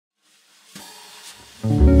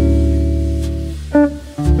Mom,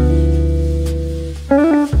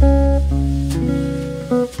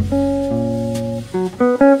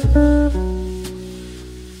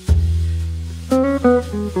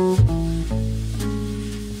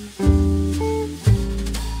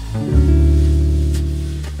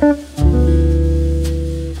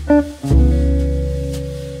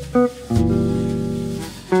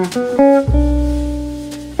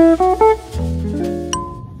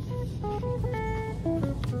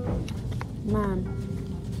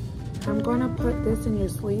 I'm gonna put this in your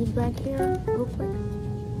sleeve back here real quick.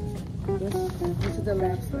 This is the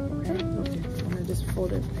left side, okay? Okay. I'm gonna just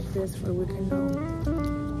fold it like this so we can know.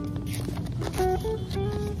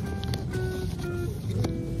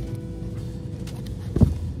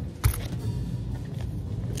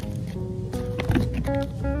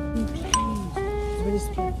 Really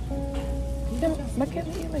scared. Look at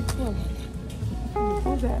me like, look.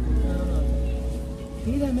 What's that? Oh, I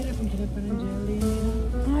didn't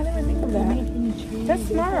even think of that. That's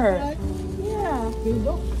smart. Yeah.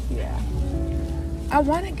 Yeah. I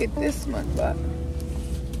want to get this one, but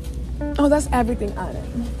oh, that's everything on it.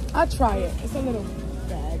 I'll try it. It's a little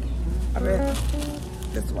bag of it.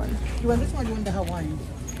 This one. You want this one or you want the Hawaiian?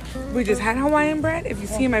 We just had Hawaiian bread. If you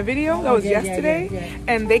see in my video, that was yesterday,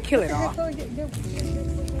 and they kill it all.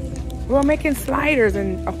 We were making sliders,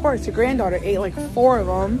 and of course, your granddaughter ate like 4 of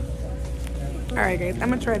them. All right, guys, I'm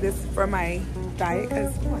gonna try this for my diet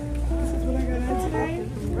because this is what I got on today.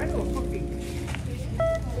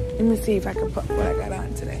 Let me see if I can put what I got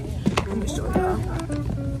on today. Let me show y'all.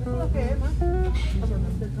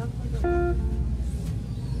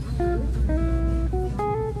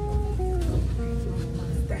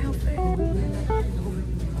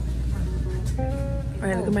 All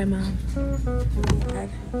right, look at my mom.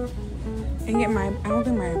 And get my, I don't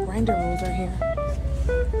think my grinder rolls are here.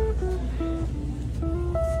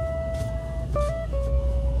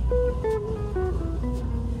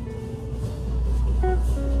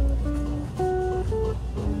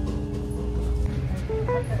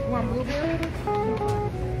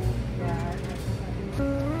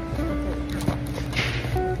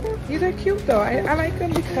 These are cute though. I like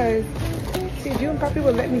them because, see, if you and Papi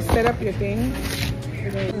would let me set up your thing.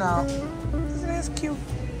 No. Isn't this cute?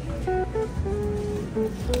 I'm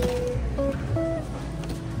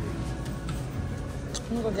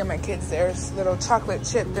gonna go get my kids their little chocolate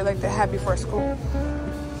chip they like to have before school.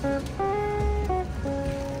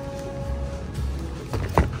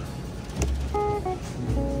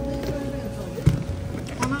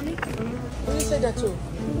 That too.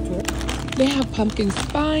 They have pumpkin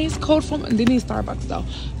spice, cold foam, and they need Starbucks though.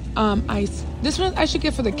 Ice. This one I should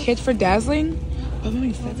get for the kids for dazzling. But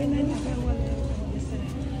only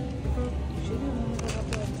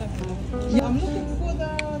 $7.97. Yeah, I'm looking for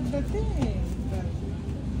the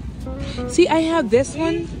thing. See, I have this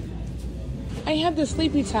one. I have the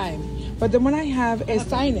sleepy time, but the one I have is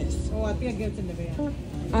sinus. Oh, I think I get it in the van.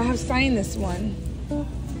 I have sinus one.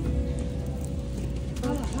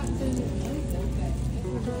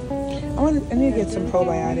 I need to get some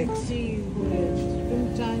probiotics.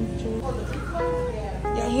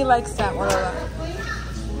 Yeah, he likes that one a lot.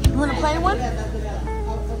 You want a plain one?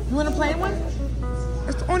 You want a plain one?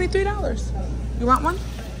 It's only $3. You want one?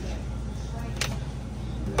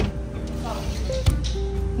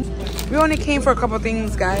 We only came for a couple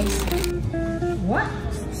things, guys. What?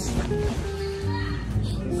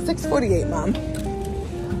 $6.48, Mom.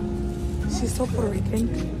 She's so Puerto Rican.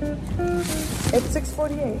 It's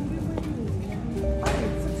 $6.48.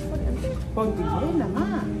 Por dinero nada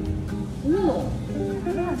más. Uno.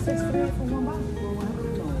 Yeah, $6.48 for one box.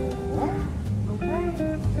 Okay.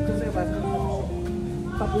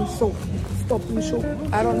 Stop and show.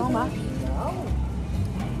 I don't know, Ma.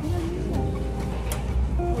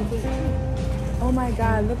 Oh my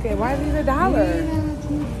God, look at, why is these $1?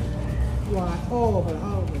 Oh,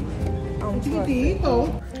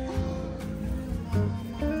 chiquitito.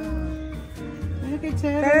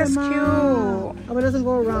 That is cute. Oh, but it doesn't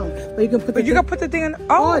go around. But you can put. But you can put the thing in.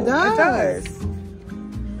 Oh, it does. It does.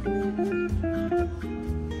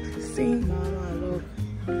 See, Look.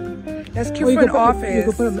 that's cute for an office. You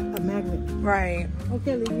can put a magnet. Right.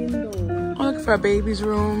 Okay, lindo. I'm looking for a baby's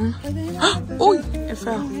room. Oh, it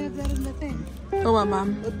fell. Oh, well,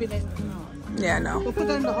 Mom. It'd be nice. Yeah, no. We'll put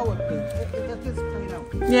that in the hole. That is clean out.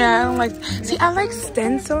 Yeah, I don't like. See, I like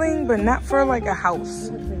stenciling, but not for like a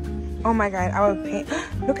house. Oh my God, I would paint.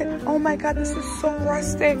 Look at, oh my God, this is so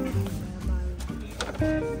rustic.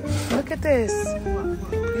 Look at this.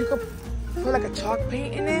 You could put like a chalk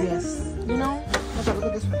paint in it. Yes. You know? Look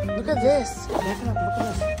at this one. Look at this. Look at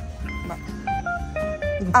this.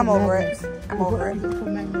 I'm over it. I'm over it.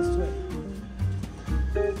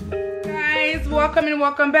 Guys, welcome and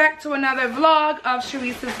welcome back to another vlog of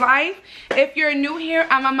Sharice's life. If you're new here,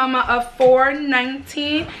 I'm a mama of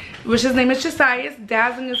 419, which his name is Josiah.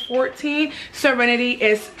 Dazzling is 14, Serenity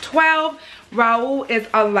is 12, Raul is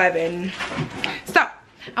 11. So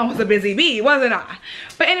I was a busy bee, wasn't I?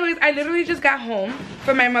 But anyways, I literally just got home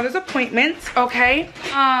from my mother's appointment, okay?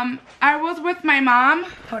 I was with my mom.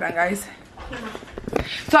 Hold on, guys.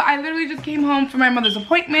 So I literally just came home from my mother's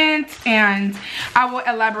appointment, and I will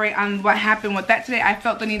elaborate on what happened with that today. I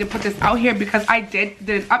felt the need to put this out here because I did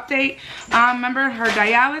an update. Remember, her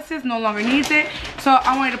dialysis no longer needs it, so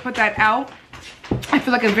I wanted to put that out. I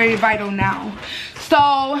feel like it's very vital now.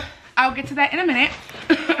 So I'll get to that in a minute.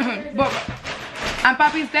 But on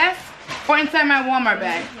Papi's desk or inside my Walmart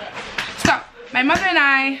bag. So my mother and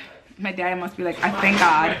I, my dad must be like, I thank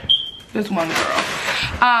God, this one girl.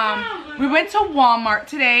 We went to Walmart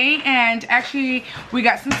today, and actually we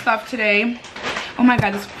got some stuff today. Oh my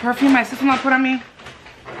God, this perfume my sister-in-law put on me,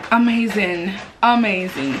 amazing,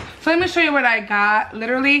 amazing. So let me show you what I got,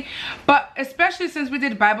 literally. But especially since we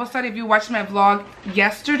did Bible study, if you watched my vlog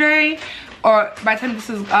yesterday, or by the time this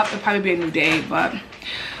is up, it'll probably be a new day, but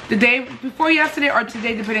the day before yesterday or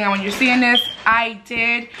today, depending on when you're seeing this, I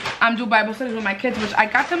did do Bible studies with my kids, which I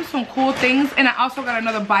got them some cool things, and I also got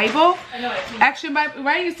another Bible. Action Bible,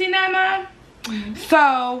 right? You seen that, Mom? Mm-hmm.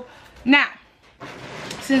 So now,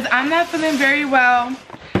 since I'm not feeling very well,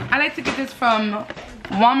 I like to get this from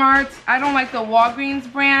Walmart. I don't like the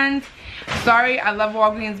Walgreens brand. Sorry, I love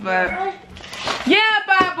Walgreens, but yeah,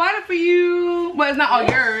 but I bought it for you. Well, it's not all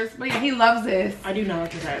yours, but yeah, he loves this. I do not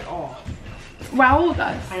like it at all. Raul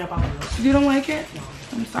does. I know about those. You don't like it? No.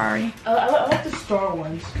 I'm sorry. I like the Star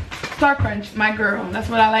ones. Star Crunch, my girl. That's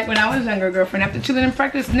what I like when I was younger, girlfriend. After chilling in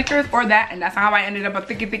practice, Snickers or that, and that's how I ended up a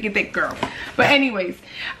thick girl. But anyways,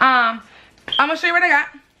 I'm gonna show you what I got.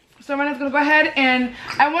 So Rena's gonna go ahead, and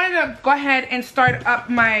I wanted to go ahead and start up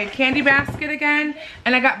my candy basket again,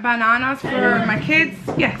 and I got bananas for my kids.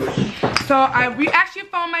 Yes. So we actually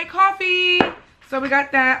found my coffee. So we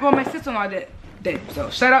got that. Well, my sister-in-law did. So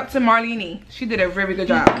shout out to Marlene. She did a very good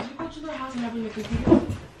job. Did you go to their house and have a cookie?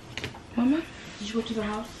 Mama? Did you go to their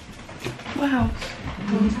house? What house?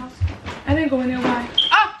 Mom's house? I didn't go in there. Why?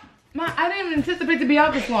 Oh! I didn't even anticipate to be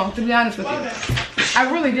out this long, to be honest with you. I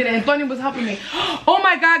really didn't. And Tony was helping me. Oh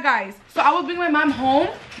my God, guys. So I was bringing my mom home,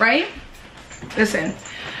 right? Listen.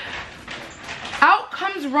 Out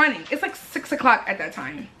comes running. It's like 6 o'clock at that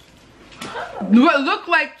time. What looked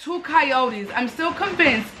like 2 coyotes. I'm still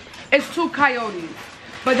convinced it's 2 coyotes.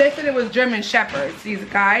 But they said it was German Shepherds, these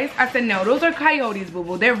guys. I said, no, those are coyotes,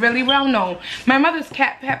 boo-boo. They're really well known. My mother's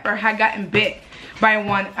cat, Pepper, had gotten bit by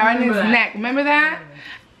one on his neck. Remember that?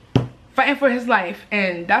 Fighting for his life.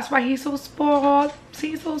 And that's why he's so spoiled.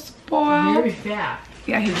 He's so spoiled. Very fat.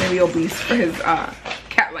 Yeah, he's very obese for his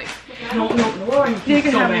cat life. No. You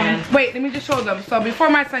can have one. Wait, let me just show them. So before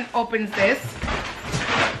my son opens this,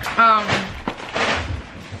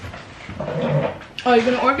 oh, you're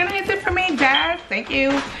gonna organize it for me, Dad? Thank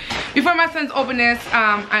you. Before my sons open this,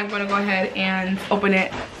 I'm gonna go ahead and open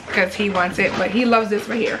it because he wants it, but he loves this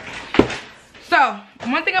right here. So,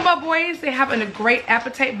 one thing about boys, they have a great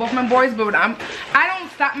appetite, both my boys, but I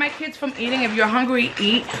don't stop my kids from eating. If you're hungry,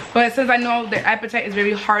 eat. But since I know their appetite is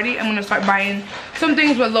very hearty, I'm gonna start buying some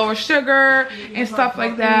things with lower sugar and stuff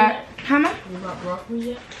like that. Huh, Ma? You bought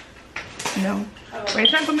broccoli yet? No. Wait,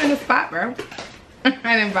 trying to put me in the spot, bro. I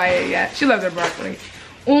didn't buy it yet. She loves her broccoli.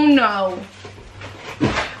 Oh no.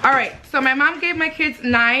 Alright, so my mom gave my kids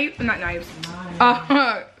scissors.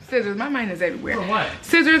 My mind is everywhere. For what?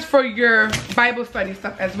 Scissors for your Bible study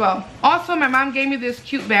stuff as well. Also, my mom gave me this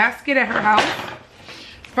cute basket at her house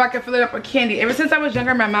so I could fill it up with candy. Ever since I was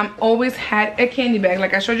younger, my mom always had a candy bag.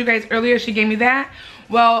 Like I showed you guys earlier, she gave me that.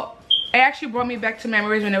 Well, it actually brought me back to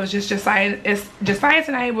memories when it was just Josiah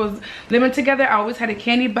and I was living together. I always had a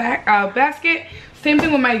candy basket. Same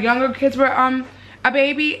thing when my younger kids were a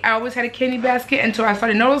baby. I always had a candy basket until I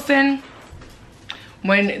started noticing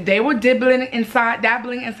when they were dabbling inside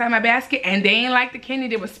my basket and they ain't like the candy,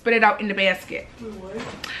 they would spit it out in the basket.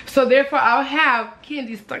 So therefore, I'll have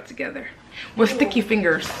candy stuck together with sticky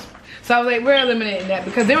fingers. So I was like, we're eliminating that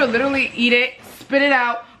because they would literally eat it, spit it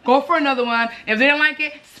out, go for another one. If they didn't like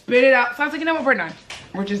it, spit it out. So I was like, you know what, we're done.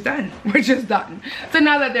 We're just done. We're just done. So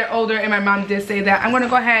now that they're older and my mom did say that, I'm gonna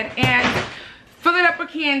go ahead and fill it up with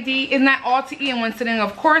candy. It's not all to eat in one sitting,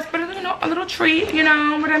 of course, but you know, a little treat, you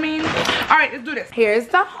know what I mean? All right, let's do this. Here's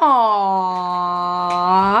the haul.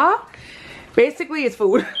 Basically, it's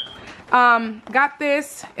food. Got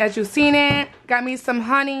this, as you've seen it. Got me some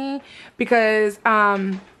honey because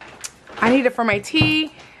I need it for my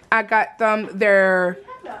tea. I got them their...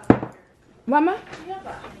 Mama?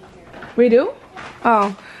 We do?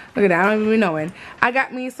 Oh, look at that. I don't even know it. I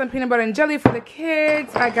got me some peanut butter and jelly for the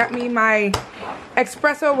kids. I got me my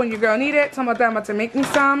espresso when your girl need it. Talking about that, I'm about to make me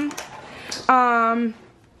some.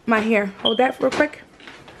 My hair. Hold that real quick.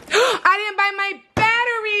 I didn't buy my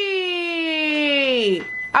battery.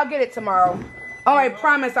 I'll get it tomorrow. Oh, I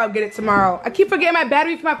promise I'll get it tomorrow. I keep forgetting my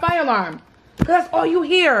battery for my fire alarm. Cause that's all you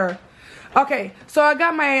hear. Okay, so I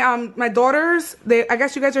got my my daughters. I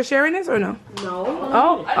guess you guys are sharing this or no? No.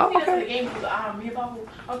 Oh, okay.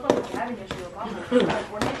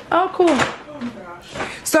 Oh, cool.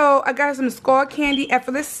 So I got some Skull Candy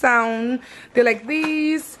Effortless Sound. They're like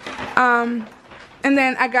these. And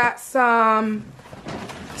then I got some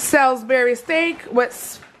Salisbury steak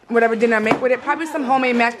with whatever dinner I make with it. Probably some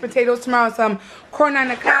homemade mashed potatoes tomorrow. Some corn on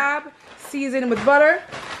the cob seasoned with butter.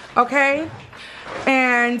 Okay.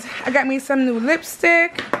 And I got me some new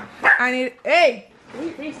lipstick. I need, hey!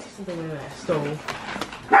 They see something in that stove.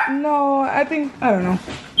 No, I don't know.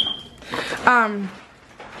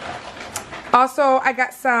 Also, I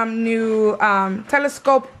got some new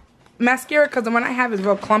telescope mascara because the one I have is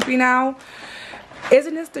real clumpy now.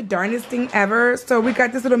 Isn't this the darndest thing ever? So we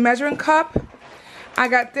got this little measuring cup. I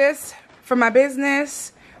got this for my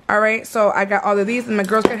business. Alright, so I got all of these and my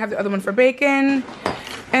girls can have the other one for bacon.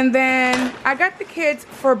 And then I got the kids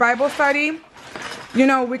for Bible study. You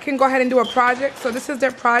know, we can go ahead and do a project. So this is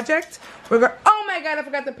their project. We're going. Oh my God, I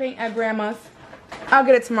forgot to paint at Grandma's. I'll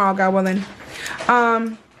get it tomorrow, God willing.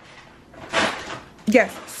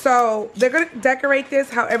 Yes, so they're gonna decorate this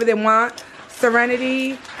however they want.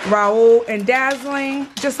 Serenity, Raul, and Dazzling.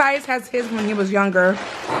 Josiah has his when he was younger.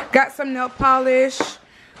 Got some nail polish.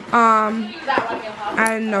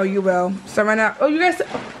 I know you will. Serena. Oh, you guys.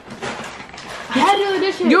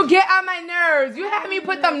 You get on my nerves. You had me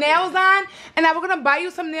put them nails on, and I was gonna buy you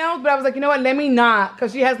some nails, but I was like, you know what? Let me not,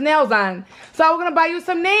 cause she has nails on. So I was gonna buy you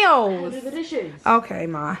some nails. Do the dishes. Okay,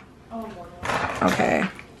 Ma. Okay.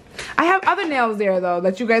 I have other nails there though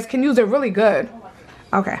that you guys can use. They're really good.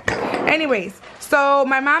 Okay. Anyways, so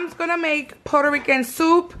my mom's gonna make Puerto Rican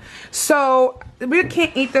soup. So we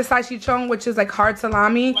can't eat the salchichon, which is like hard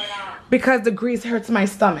salami, because the grease hurts my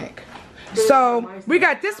stomach. So we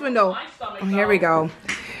got this one though. Oh, here we go.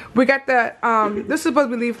 We got the this is supposed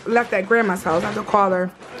to be left at Grandma's house. I have to call her.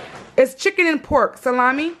 It's chicken and pork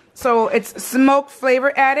salami, so it's smoked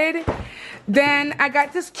flavor added. Then I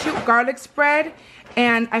got this cute garlic spread,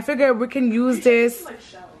 and I figured we can use this.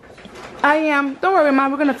 I am. Don't worry,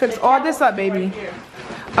 Mom. We're gonna fix all this up, baby.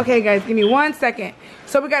 Okay, guys, give me 1 second.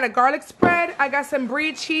 So we got a garlic spread. I got some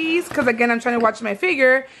brie cheese because again I'm trying to watch my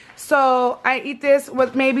figure. So I eat this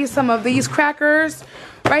with maybe some of these crackers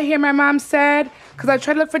right here. My mom said, because I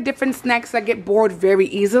try to look for different snacks. I get bored very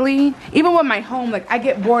easily. Even with my home, like I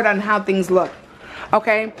get bored on how things look.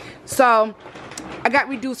 Okay, so I got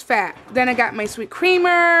reduced fat. Then I got my sweet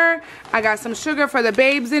creamer. I got some sugar for the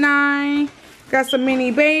babes and I. Got some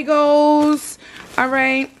mini bagels. All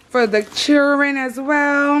right, for the children as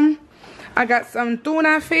well. I got some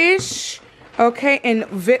tuna fish, okay, and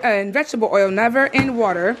vegetable oil, never in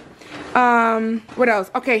water. What else?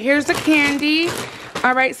 Okay, here's the candy.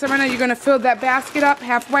 All right, Serena, you're gonna fill that basket up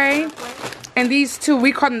halfway. And these two,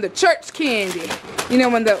 we call them the church candy. You know,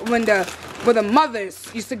 when the mothers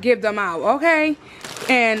used to give them out, okay?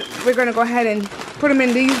 And we're gonna go ahead and put them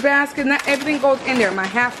in these baskets. Not everything goes in there, my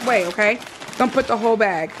halfway, okay? Don't put the whole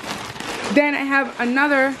bag. Then I have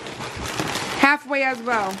another halfway as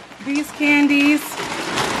well. These candies,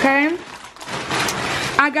 okay?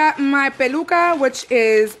 I got my peluca, which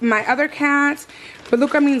is my other cat.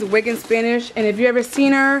 Peluca means wig in Spanish, and if you ever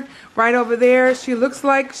seen her right over there, she looks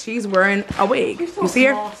like she's wearing a wig. You see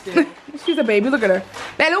her? She's a baby. Look at her.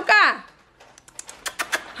 Peluca!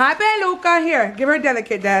 Hi, Peluca. Here, give her a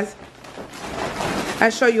delicate, Daz.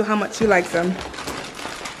 I'll show you how much she likes them.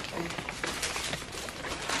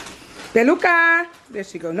 Peluca! There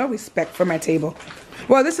she go. No respect for my table.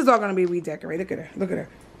 Well, this is all going to be redecorated. Look at her. Look at her.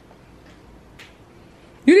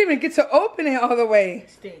 You didn't even get to open it all the way. It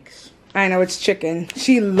stinks. I know, it's chicken.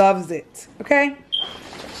 She loves it. Okay?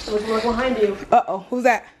 Look behind you. Uh-oh. Who's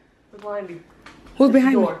that? Look behind you. Who's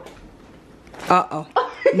behind me? Uh-oh.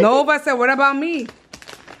 Nova said, what about me?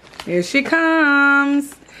 Here she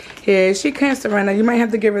comes. Here she comes, Serena. You might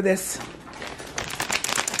have to give her this.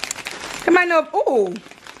 Come on, Nova. Ooh.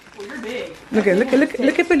 Well, you're big. Look at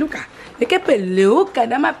Peluca. Look at Peluca.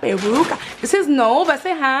 That's my Peluca. This is Nova.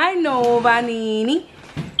 Say hi, Nova, Nini.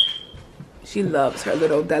 She loves her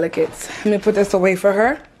little delicates. Let me put this away for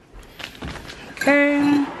her. Okay.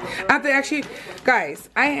 I have to actually, guys,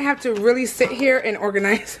 I have to really sit here and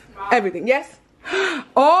organize everything. Yes?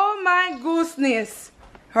 Oh my goodness.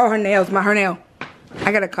 Her nails, her nail.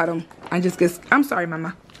 I gotta cut them. I'm sorry,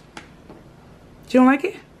 mama. She don't like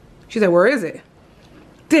it? She said, where is it?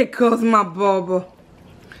 There goes my Bubba.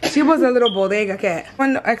 She was a little bodega cat.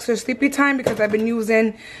 One extra sleepy time because I've been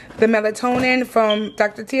using the melatonin from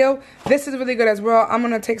Dr. Teal. This is really good as well. I'm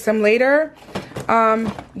gonna take some later.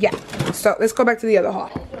 Yeah. So let's go back to the other haul.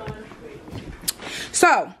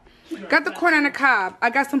 So, got the corn on the cob. I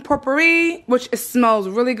got some potpourri, which smells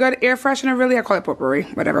really good. Air freshener, really. I call it potpourri,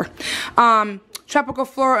 whatever. Tropical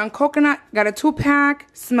floral and coconut. Got a 2-pack.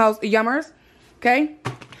 Smells yummers. Okay.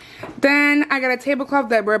 Then I got a tablecloth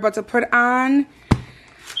that we're about to put on.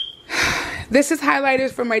 This is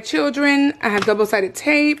highlighters for my children. I have double-sided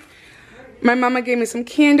tape. My mama gave me some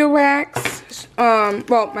candle wax.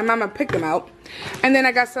 Well, my mama picked them out. And then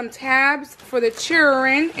I got some tabs for the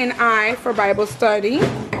children and I for Bible study.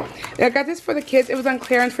 I got this for the kids. It was on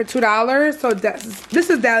clearance for $2. So this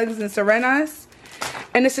is Dallas and Serena's.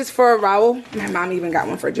 And this is for Raul. My mom even got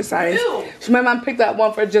one for just size. My mom picked up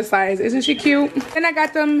one for just size. Isn't she cute? Then I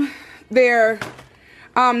got them their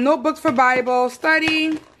notebooks for Bible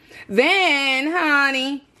study. Then,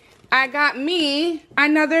 honey, I got me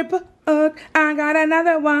another book. I got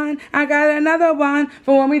another one. I got another one.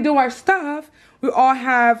 For when we do our stuff, we all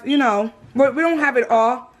have, you know, we don't have it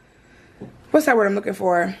all. What's that word I'm looking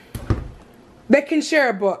for? They can share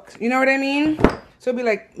a book. You know what I mean? So it'll be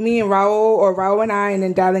like me and Raul, or Raul and I, and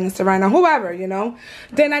then Darling and Serena, whoever, you know.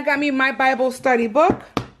 Then I got me my Bible study book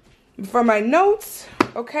for my notes,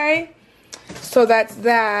 okay? So that's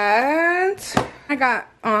that. I got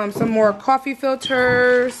some more coffee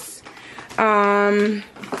filters.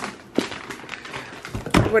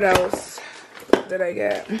 What else did I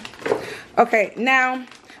get? Okay, now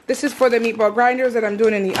this is for the meatball grinders that I'm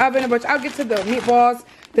doing in the oven, which I'll get to the meatballs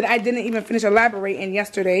that I didn't even finish elaborating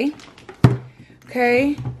yesterday.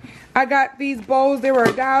 Okay, I got these bowls. They were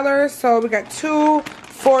 $1, so we got 2,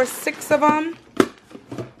 4, 6 of them.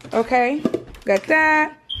 Okay, got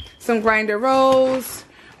that. Some grinder rolls.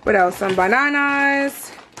 What else? Some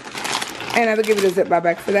bananas. And I'll give you the Ziploc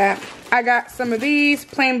bag for that. I got some of these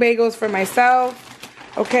plain bagels for myself.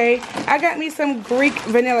 Okay, I got me some Greek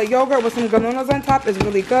vanilla yogurt with some granolas on top. It's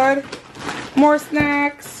really good. More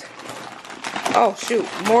snacks. Oh shoot,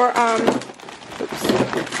 more oops.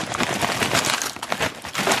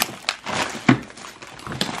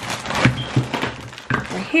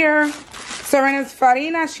 Here, Serena's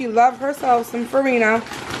farina. She loved herself some farina,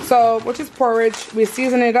 so which is porridge. We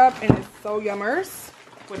season it up and it's so yummers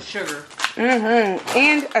with sugar.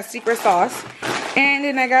 And a secret sauce. And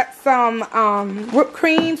then I got some whipped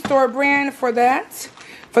cream, store brand for that,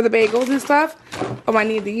 for the bagels and stuff. Oh, I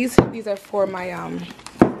need these. These are for my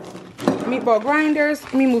meatball grinders.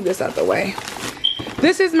 Let me move this out the way.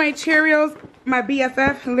 This is my Cheerios, my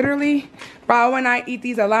BFF, literally. Raul and I eat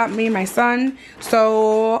these a lot, me and my son.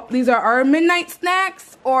 So these are our midnight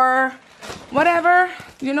snacks or whatever,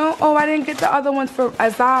 you know. Oh, I didn't get the other ones for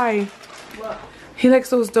Azai. What? He likes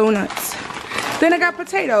those donuts. Then I got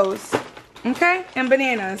potatoes, okay, and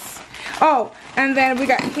bananas. Oh, and then we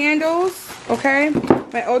got candles, okay.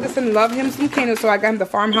 My oldest son loved him some candles, so I got him the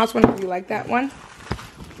farmhouse one. If you like that one,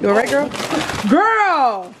 you alright, girl?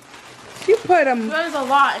 Girl, she put them. There's a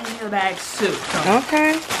lot in your bags too. So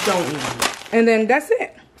okay. Don't eat them. And then that's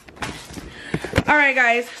it. Alright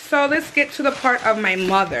guys, so let's get to the part of my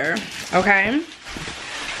mother, okay?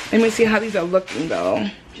 Let me see how these are looking though.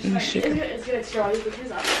 It's gonna tear all your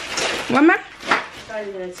reaches up. What, ma? It's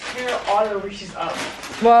gonna tear all the reaches up.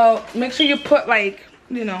 Well, make sure you put like,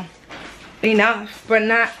 you know, enough, but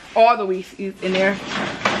not all the reaches in there.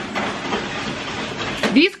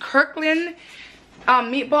 These Kirkland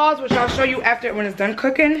meatballs, which I'll show you after when it's done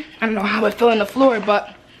cooking. I don't know how it fell on the floor,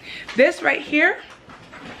 but this right here,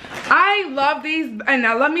 I love these, and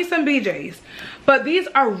I love me some BJ's, but these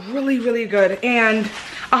are really, really good, and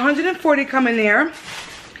 140 come in there.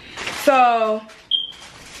 So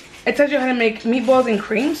it tells you how to make meatballs and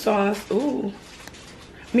cream sauce. Ooh,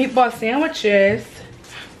 meatball sandwiches,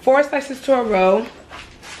 4 slices to a roll.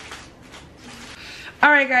 All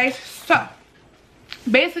right, guys, so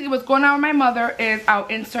basically what's going on with my mother is I'll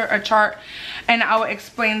insert a chart and I will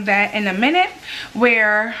explain that in a minute,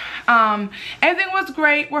 where everything was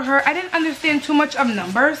great with her. I didn't understand too much of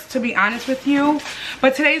numbers, to be honest with you,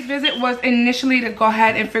 but today's visit was initially to go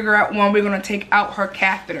ahead and figure out when we're going to take out her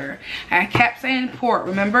catheter. I kept saying port,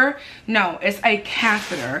 remember? No, it's a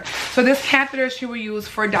catheter. So this catheter she will use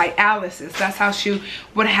for dialysis. That's how she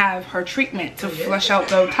would have her treatment, to flush out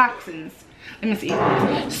those toxins. Let me see.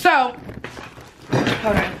 So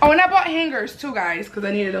hold on. Oh, and I bought hangers too, guys, because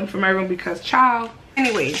I needed them for my room because, child,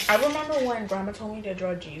 Anyways. I remember when Grandma told me to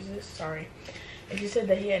draw Jesus. Sorry. And she said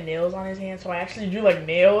that he had nails on his hands. So I actually drew like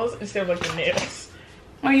nails instead of like the nails.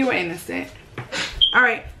 Oh, you were innocent. All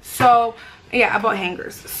right. So, yeah, about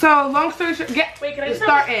hangers. So, long story short, wait, can I just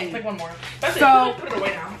start have in. like one more? That's so, it. Put it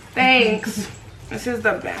away now. Thanks. This is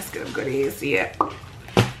the basket of goodies. Yeah.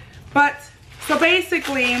 But, so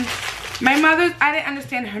basically, my mother, I didn't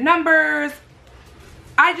understand her numbers.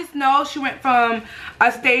 I just know she went from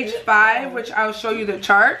a stage 5, which I'll show you the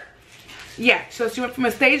chart. Yeah, so she went from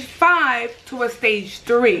a stage 5 to a stage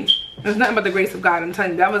 3. There's nothing but the grace of God, I'm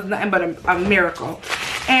telling you. That was nothing but a miracle.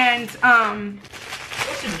 And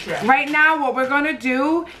right now what we're gonna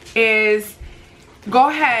do is go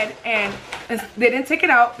ahead and they didn't take it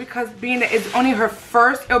out because being that it's only her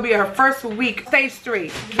first, it'll be her first week, stage 3.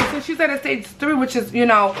 So she's at a stage 3, which is, you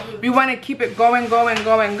know, we want to keep it going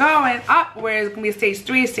up, where it's gonna be stage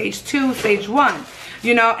 3, stage 2, stage 1.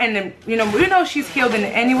 You know, and then, you know, we know she's healed in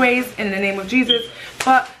it anyways, in the name of Jesus,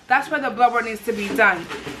 but that's where the blood work needs to be done.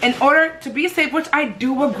 In order to be safe, which I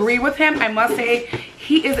do agree with him, I must say,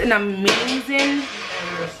 he is an amazing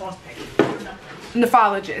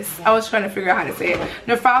nephrologist. I was trying to figure out how to say it.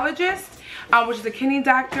 Nephrologist, which is a kidney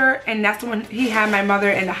doctor, and that's the one, he had my mother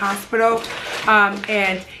in the hospital,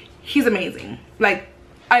 and he's amazing. Like,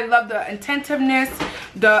 I love the attentiveness,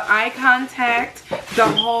 the eye contact, the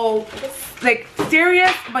whole, like,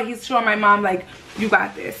 serious, but he's showing my mom, like, you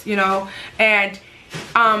got this, you know. And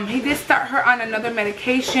he did start her on another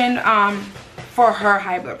medication for her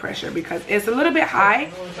high blood pressure because it's a little bit high.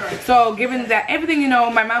 So given that everything, you know,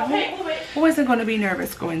 my mom, who isn't going to be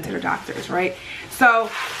nervous going to the doctors, right? So,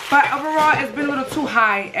 but overall, it's been a little too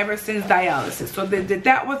high ever since dialysis. So they did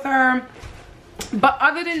that with her. But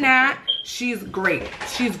other than that, she's great.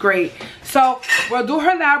 She's great. So we'll do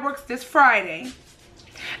her lab works this Friday.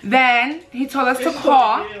 Then he told us to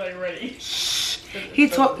call. Shh. He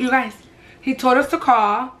told you guys. He told us to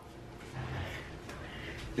call.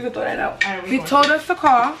 You can throw that out. He told us to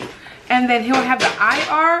call, and then he'll have the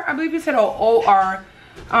IR. I believe he said, or OR.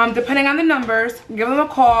 Depending on the numbers, give him a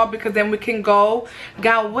call because then we can go,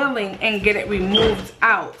 God willing, and get it removed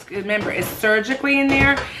out. Remember, it's surgically in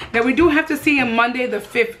there. Then we do have to see him Monday the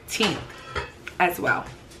 15th as well.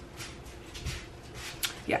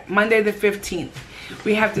 Yeah, Monday the 15th.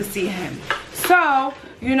 We have to see him. So,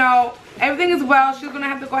 you know, everything is well. She's going to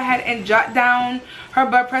have to go ahead and jot down her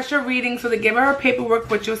blood pressure reading. So they give her paperwork,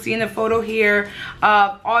 which you'll see in the photo here,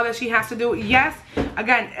 of all that she has to do. Yes,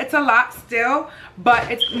 again, it's a lot still, but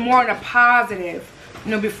it's more in a positive.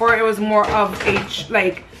 You know, before it was more of a,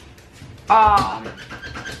 like, a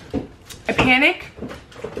panic.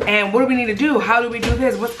 And what do we need to do? How do we do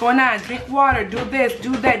this? What's going on? Drink water, do this,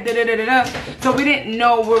 do that, da da da da da. So we didn't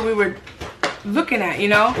know where we were looking at, you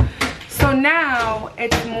know. So now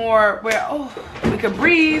it's more where, oh, we could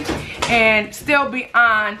breathe and still be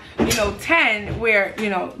on, you know, 10, where, you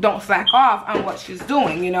know, don't slack off on what she's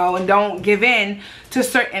doing, you know, and don't give in to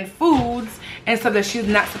certain foods and stuff that she's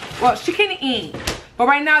not, well, she can eat. But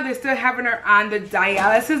right now they're still having her on the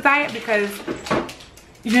dialysis diet because,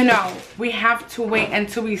 you know, we have to wait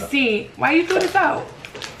until we see. Why you threw this out?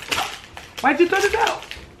 Why'd you throw this out?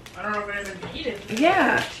 I don't know if anyone can eat it.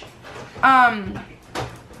 Yeah.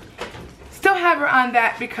 Still have her on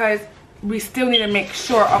that because we still need to make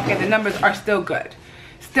sure, okay, the numbers are still good.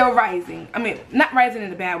 Still rising. I mean, not rising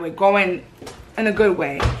in a bad way, going in a good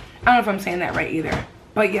way. I don't know if I'm saying that right either.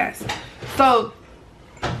 But yes. So,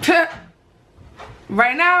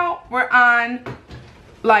 right now, we're on,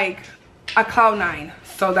 like, a cloud 9.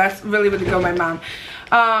 So that's really, really good, my mom.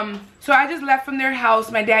 So I just left from their house.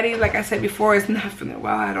 My daddy, like I said before, is not feeling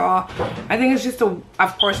well at all. I think it's just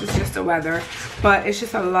of course, it's just the weather. But it's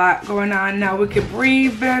just a lot going on now. We could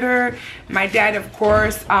breathe better. My dad, of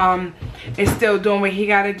course, is still doing what he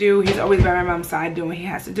got to do. He's always by my mom's side doing what he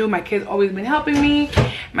has to do. My kids always been helping me.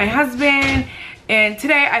 My husband. And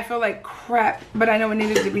today I feel like crap, but I know it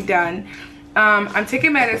needed to be done. I'm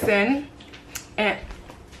taking medicine. And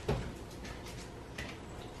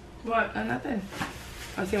what? Nothing.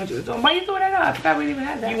 I'm seeing what you were doing. Why are you doing that? I forgot we didn't even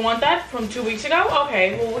have that. You want that from 2 weeks ago?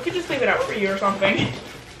 Okay, well, we could just leave it out for you or something.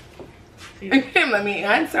 Let me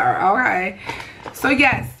answer. Okay. So,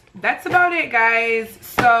 yes, that's about it, guys.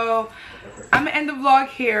 So, I'm going to end the vlog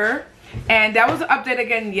here. And that was an update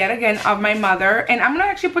again, yet again, of my mother. And I'm going to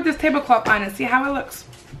actually put this tablecloth on and see how it looks.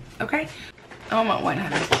 Okay? I want one,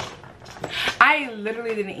 honey. I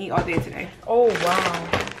literally didn't eat all day today. Oh, wow.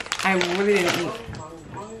 I really didn't eat.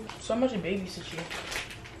 So much in babysit you.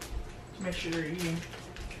 Make sure you're eating.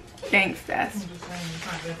 Thanks, Des. I'm just saying, it's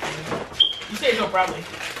not good for you. You say no, probably.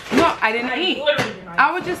 No, I didn't eat. Literally did not.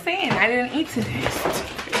 I was just saying, I didn't eat today.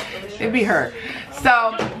 It'd be hurt.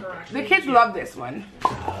 So the kids love this one.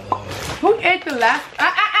 Who ate the last?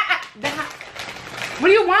 What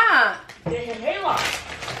do you want? Halo.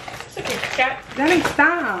 It's a Kit Kat. Danny,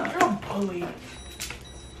 stop. You're a bully.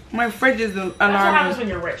 My fridge is alarming. That's what happens when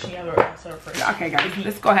you're rich and you have a fridge. Okay, guys,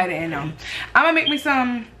 let's go ahead and I'm gonna make me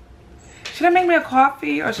some. Should I make me a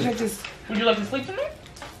coffee or should I just? Would you like to sleep tonight?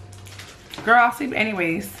 Girl, I'll sleep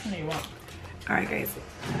anyways. No, you won't. All right, guys.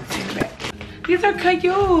 These are cute.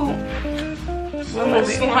 So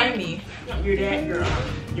slimy. Your dad, your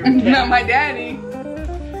dad. Not my daddy.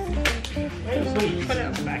 Wait, put it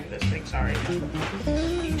on the back of this thing. Sorry.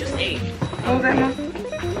 You just ate. What was that, Mom?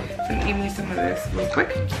 Let me eat me some of this real quick.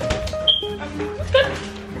 It's good.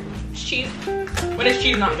 It's cheese. When is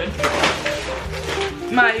cheese not good?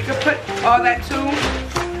 Ma, you can put all that too.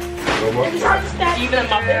 Even a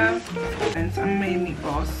muffin. Yeah. And some made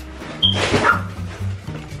meatballs.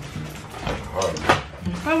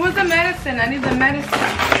 Well, what's the medicine? I need the medicine.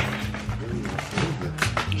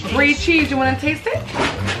 Brie cheese. You want to taste it?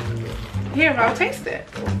 Here, I'll taste it.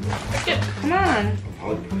 Come on.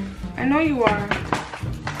 I know you are.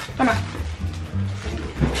 Come on.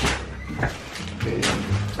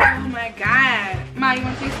 Oh my God. Ma, you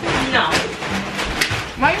want to taste it? No.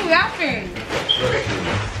 Why are you laughing?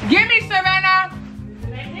 Give me, Savannah.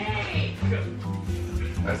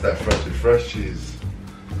 That's that fresh cheese.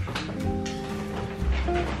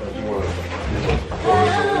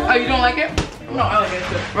 Oh, you don't like it? No, I like it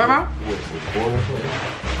too. What about?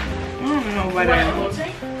 I don't know what that is.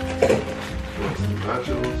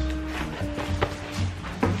 Nachos.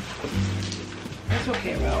 It's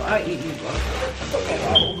okay, bro. I'll eat you, bro. It's okay,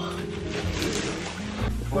 bro.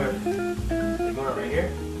 Where? You going right here?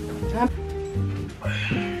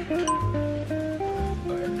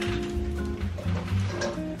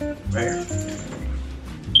 Right here.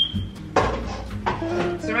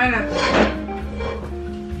 Savannah.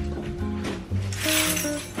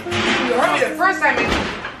 You heard me the first time.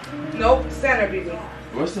 Nope, center, baby.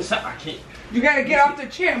 What's the sound? I can't. You gotta get off the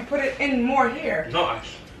chair and put it in more here. No, I can't.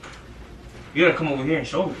 You gotta come over here and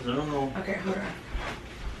show me because I don't know. Okay, hold on.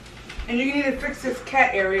 And you need to fix this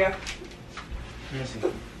cat area. Let me see.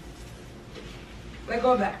 Let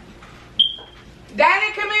go of that.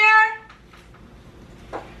 Daddy, come here.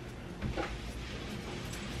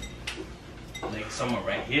 Like somewhere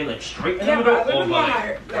right here, like straight in Yeah, the middle, but a little or more like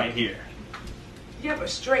higher, right like- here. Yeah, but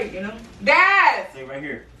straight, you know. Dad. Like right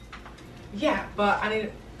here. Yeah, but I need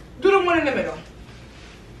to do the one in the middle.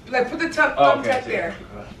 Like put the thumbtack Okay, there.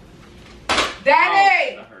 Oh,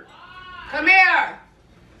 Daddy, that hurt. come here.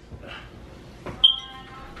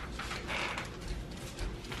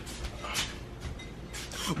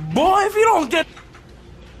 Boy, if you don't get.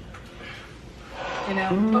 You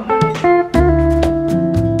know.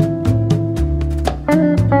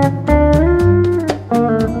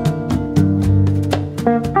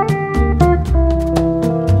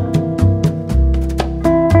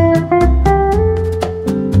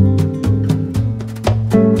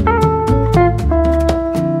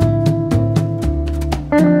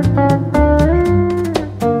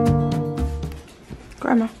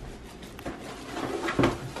 Grandma.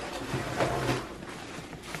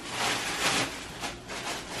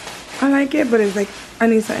 I like it, but it's like I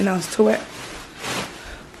need something else to it.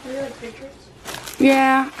 Are there pictures?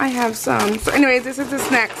 Yeah, I have some. So anyways, this is the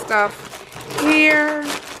snack stuff. Here.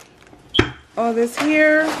 All this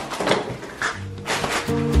here.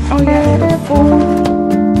 Oh yeah, the food.